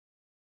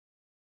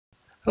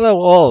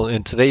Hello all,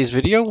 in today's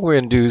video we're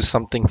going to do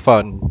something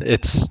fun.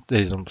 It's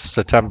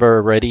September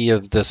already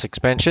of this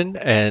expansion,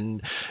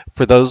 and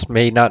for those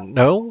may not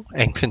know,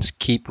 Ankexfen's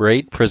Keep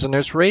raid,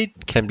 Prisoners raid,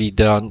 can be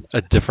done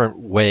a different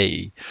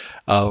way.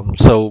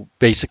 So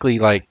basically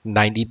like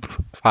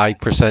 95%,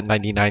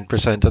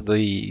 99% of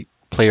the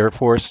player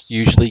force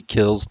usually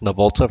kills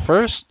Navulta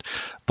first,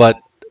 but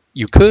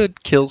you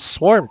could kill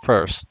Swarn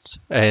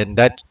first, and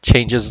that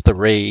changes the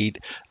raid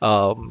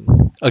a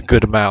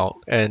good amount.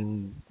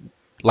 And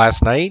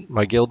last night,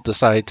 my guild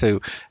decided to,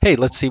 hey,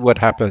 let's see what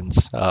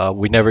happens.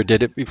 We never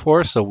did it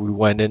before, so we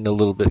went in a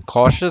little bit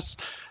cautious,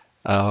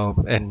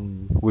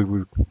 and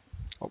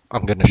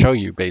I'm going to show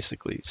you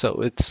basically.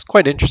 So it's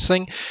quite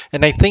interesting,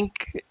 and I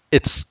think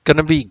it's going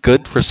to be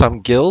good for some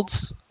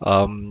guilds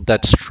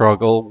that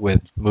struggle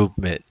with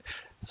movement.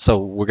 So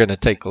we're going to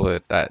take a look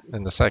at that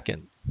in a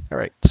second. All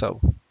right,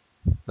 so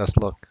let's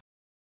look.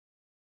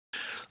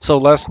 So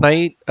last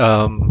night,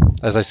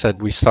 as I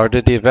said, we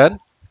started the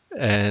event,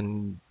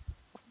 and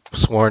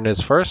Swarn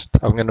is first.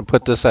 I'm going to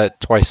put this at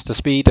twice the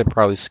speed and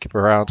probably skip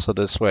around so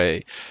this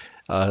way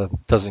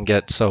doesn't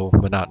get so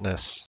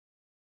monotonous.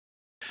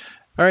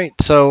 All right,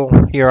 so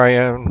here I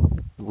am.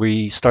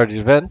 We started the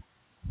event.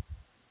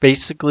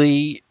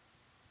 Basically,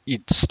 you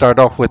start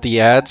off with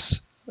the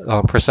ads,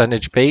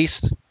 percentage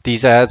based.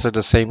 These ads are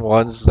the same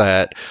ones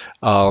that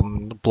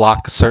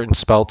block certain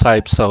spell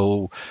types.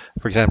 So,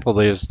 for example,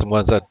 there's the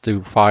ones that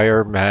do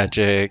fire,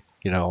 magic,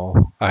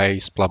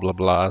 ice, blah, blah,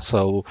 blah.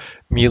 So,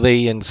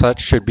 melee and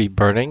such should be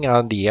burning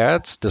on the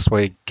ads. This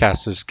way,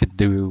 casters could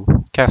do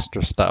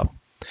caster stuff.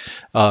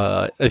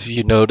 If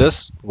you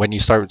notice, when you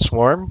start with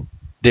Swarm,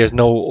 there's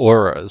no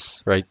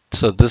auras, right?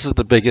 So this is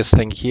the biggest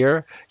thing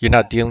here. You're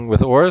not dealing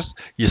with auras,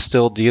 you're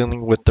still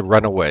dealing with the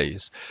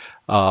runaways.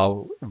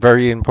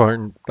 Very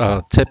important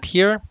tip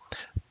here.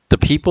 The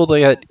people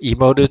that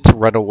emoted to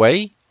run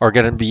away are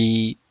going to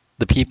be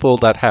the people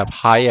that have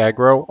high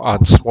aggro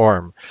on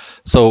Swarm.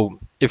 So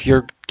if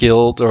your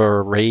guild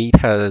or raid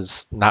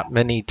has not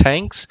many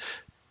tanks,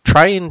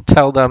 try and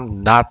tell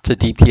them not to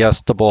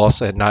DPS the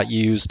boss and not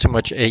use too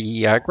much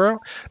AE aggro.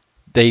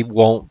 They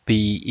won't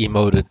be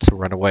emoted to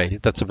run away.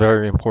 That's a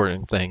very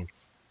important thing.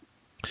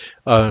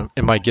 In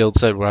my guild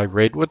set where I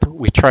raid with,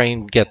 we try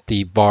and get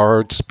the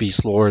bards,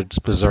 beast lords,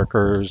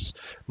 berserkers,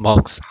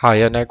 monks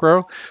high on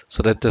aggro,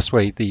 so that this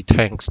way the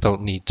tanks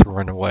don't need to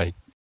run away.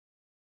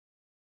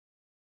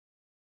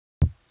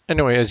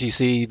 Anyway, as you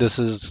see, this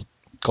is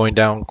going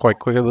down quite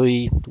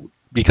quickly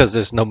because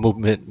there's no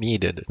movement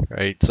needed,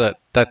 right? So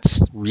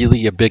that's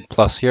really a big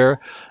plus here.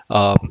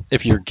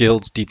 If your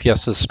guild's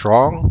DPS is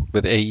strong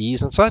with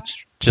AEs and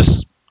such,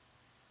 just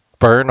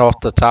burn off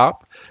the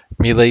top.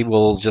 Melee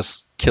will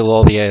just kill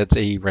all the ads,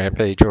 AE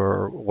rampage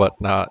or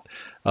whatnot.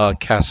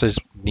 Casters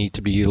need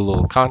to be a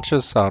little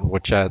conscious on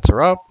which ads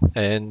are up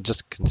and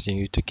just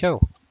continue to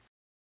kill.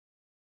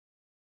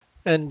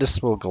 And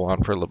this will go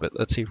on for a little bit.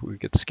 Let's see if we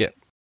could skip.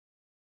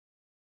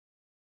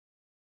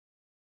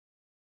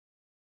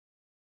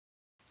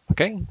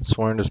 Okay,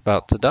 Swarn is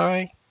about to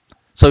die.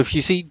 So if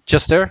you see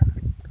just there,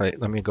 right,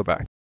 let me go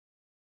back.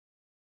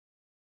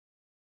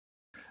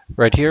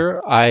 Right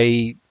here,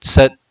 I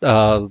set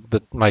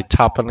my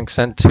top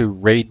Ankexfen to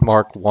raid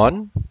mark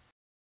 1.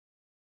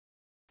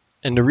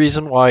 And the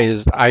reason why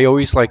is I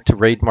always like to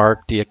raid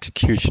mark the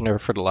executioner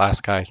for the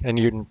last guy,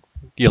 and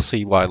you'll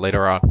see why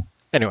later on.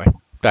 Anyway,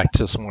 back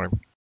to Swarm.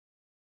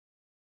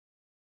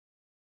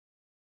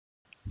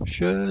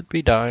 Should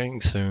be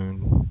dying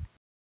soon.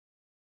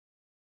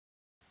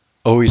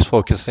 Always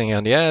focusing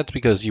on the ads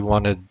because you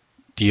want to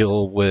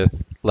deal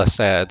with less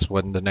ads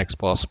when the next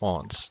boss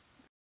spawns.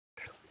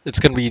 It's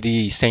going to be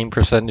the same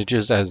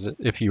percentages as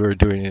if you were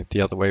doing it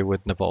the other way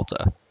with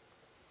Navulta.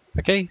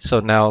 Okay, so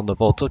now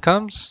Navulta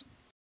comes.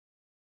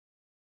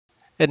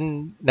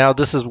 And now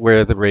this is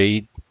where the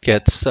raid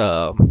gets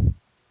a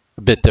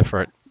bit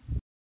different.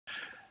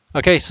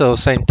 Okay, so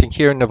same thing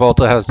here.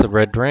 Navulta has the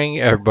red ring,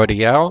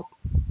 everybody out.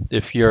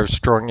 If you're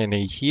strong in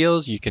any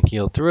heals, you can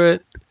heal through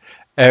it.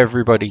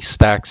 Everybody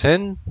stacks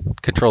in,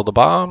 control the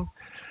bomb.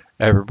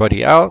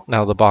 Everybody out.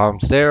 Now the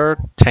bomb's there.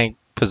 Tank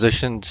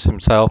positions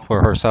himself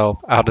or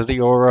herself out of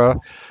the aura,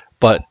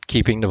 but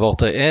keeping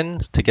Navulta in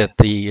to get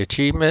the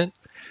achievement.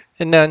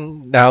 And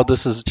then now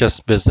this is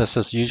just business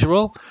as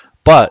usual.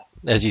 But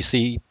as you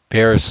see,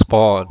 bears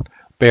spawn.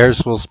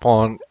 Bears will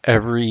spawn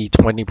every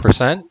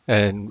 20%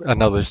 and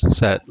another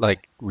set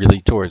like really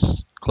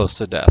towards close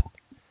to death.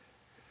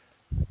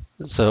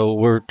 So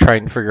we're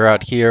trying to figure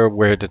out here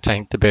where to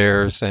tank the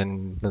bears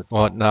and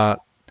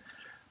whatnot.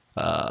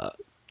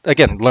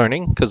 Again,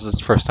 learning because it's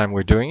the first time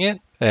we're doing it.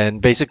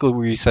 And basically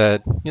we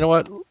said, you know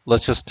what,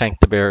 let's just tank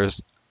the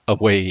bears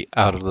away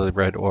out of the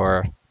red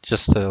aura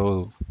just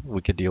so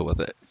we could deal with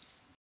it.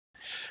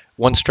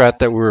 One strat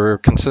that we're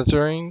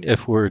considering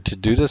if we're to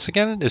do this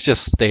again is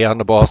just stay on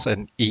the boss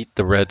and eat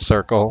the red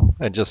circle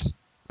and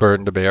just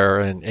burn the bear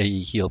and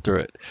AE heal through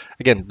it.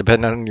 Again,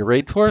 depending on your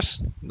raid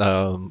force,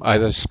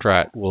 either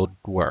strat will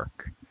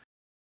work.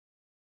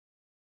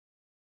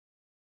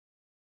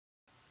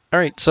 All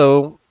right,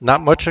 so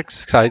not much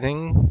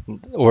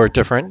exciting or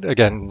different.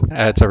 Again,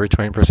 adds every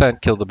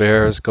 20%, kill the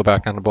bears, go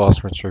back on the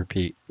boss, rinse,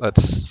 repeat.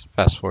 Let's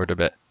fast forward a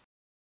bit.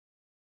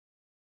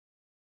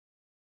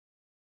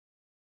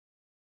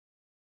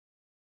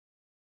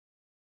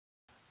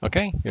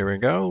 Okay, here we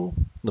go.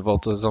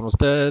 Navulta is almost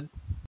dead.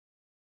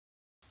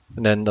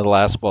 And then the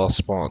last boss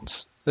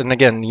spawns. And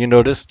again, you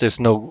notice there's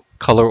no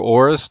color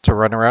auras to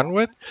run around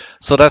with.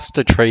 So that's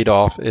the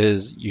trade-off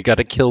is you got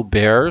to kill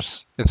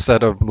bears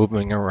instead of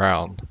moving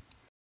around.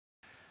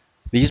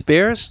 These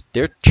bears,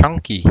 they're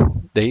chunky.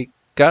 They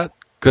got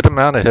good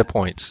amount of hit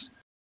points.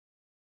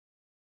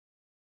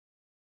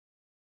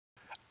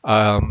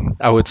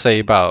 I would say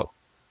about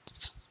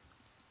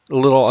a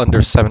little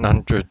under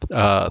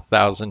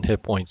 700,000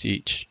 hit points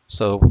each.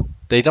 So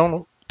they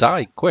don't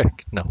die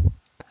quick, no.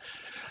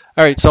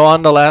 All right, so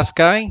on the last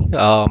guy,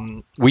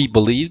 we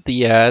believe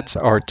the ads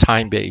are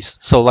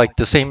time-based. So like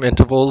the same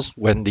intervals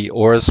when the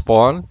auras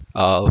spawn,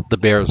 the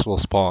bears will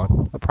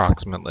spawn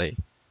approximately.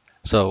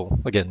 So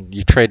again,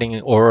 you're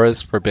trading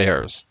auras for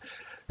bears.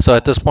 So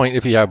at this point,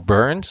 if you have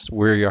burns,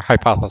 where you're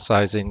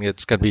hypothesizing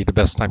it's going to be the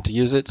best time to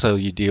use it, so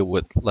you deal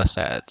with less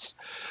ads.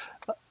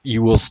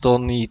 You will still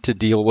need to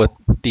deal with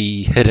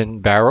the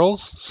hidden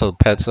barrels, so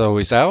pets are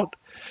always out.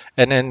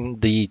 And then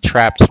the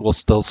traps will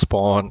still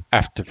spawn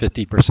after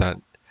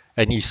 50%.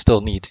 And you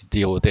still need to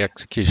deal with the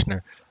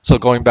executioner. So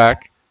going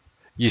back,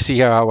 you see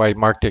how I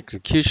marked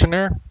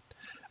executioner.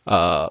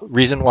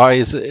 Reason why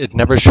is it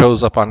never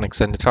shows up on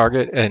extended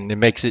target, and it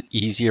makes it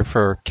easier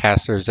for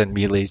casters and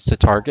melees to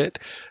target.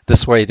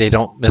 This way they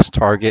don't miss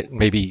target,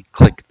 maybe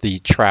click the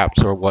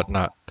traps or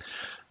whatnot.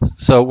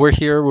 So we're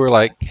here, we're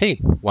like, hey,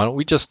 why don't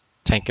we just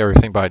tank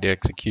everything by the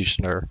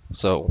executioner?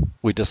 So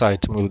we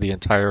decided to move the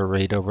entire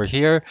raid over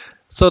here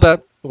so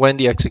that when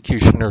the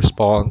executioner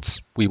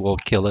spawns, we will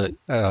kill it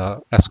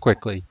as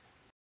quickly.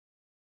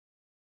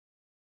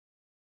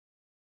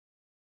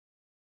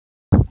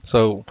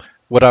 So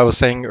what I was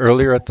saying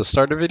earlier at the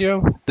start of the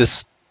video,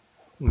 this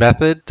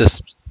method,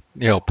 this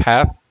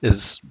path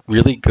is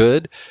really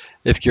good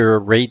if your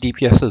raid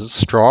DPS is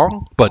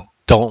strong but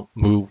don't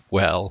move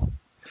well.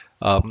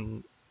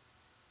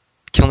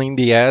 Killing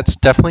the ads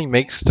definitely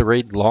makes the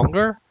raid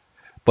longer,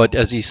 but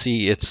as you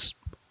see, it's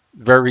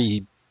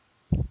very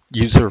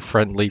user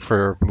friendly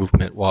for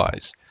movement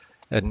wise.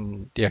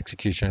 And the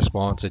executioner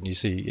spawns and you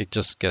see it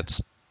just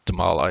gets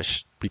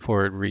demolished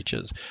before it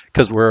reaches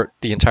because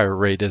the entire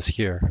raid is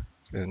here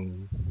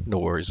and no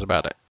worries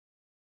about it.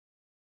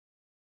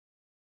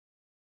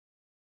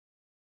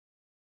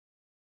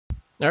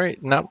 All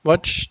right, not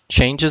much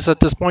changes at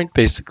this point.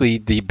 Basically,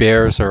 the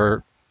bears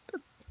are,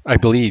 I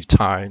believe,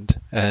 timed,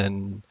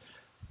 and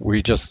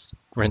we just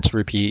rinse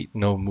repeat,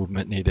 no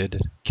movement needed,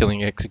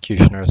 killing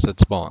executioner as it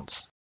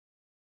spawns.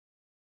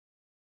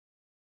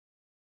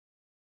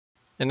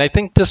 And I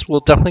think this will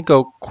definitely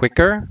go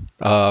quicker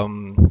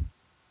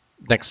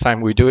next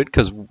time we do it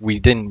because we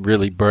didn't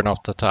really burn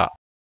off the top.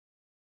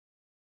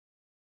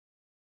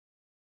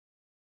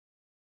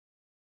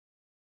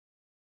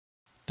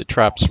 The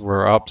traps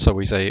were up, so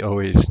we say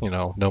always,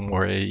 no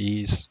more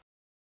AEs.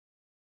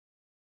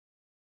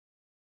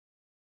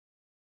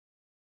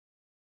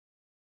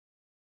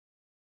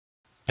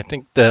 I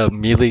think the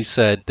melee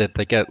said that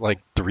they get like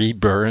 3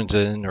 burns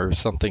in or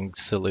something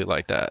silly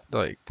like that.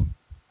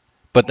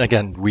 But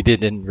again, we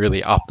didn't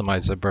really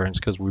optimize the burns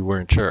because we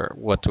weren't sure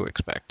what to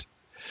expect.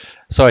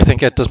 So I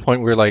think at this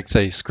point we're like,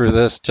 say, screw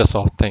this, just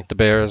off tank the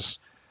bears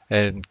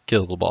and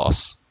kill the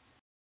boss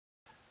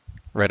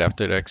right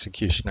after the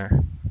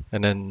executioner.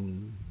 And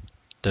then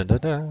da da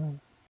da.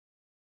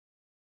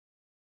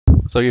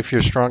 So if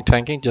you're strong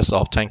tanking, just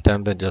off tank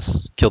them and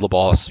just kill the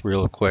boss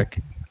real quick.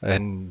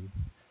 And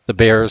the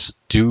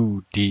bears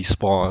do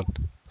despawn,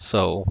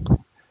 so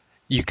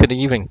you could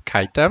even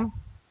kite them.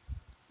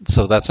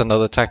 So that's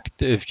another tactic.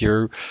 If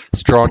you're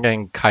strong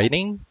and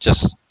kiting,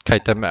 just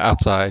kite them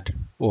outside.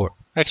 Or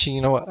actually,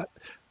 you know what?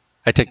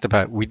 I take the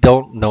back. We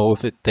don't know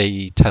if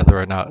they tether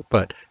or not,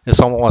 but if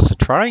someone wants to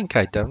try and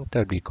kite them,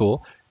 that'd be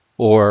cool.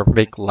 Or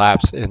make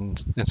laps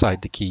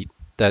inside the keep.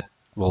 That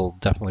will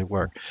definitely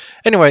work.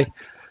 Anyway,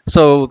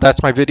 so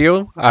that's my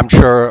video. I'm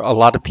sure a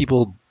lot of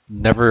people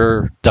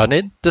never done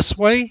it this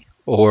way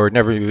or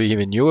never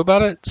even knew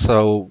about it.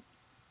 So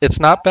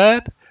it's not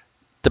bad.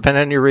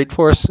 Depending on your raid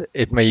force,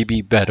 it may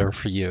be better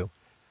for you.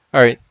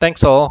 All right,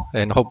 thanks all,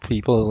 and hope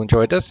people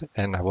enjoyed this,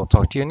 and I will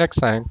talk to you next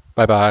time.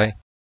 Bye bye.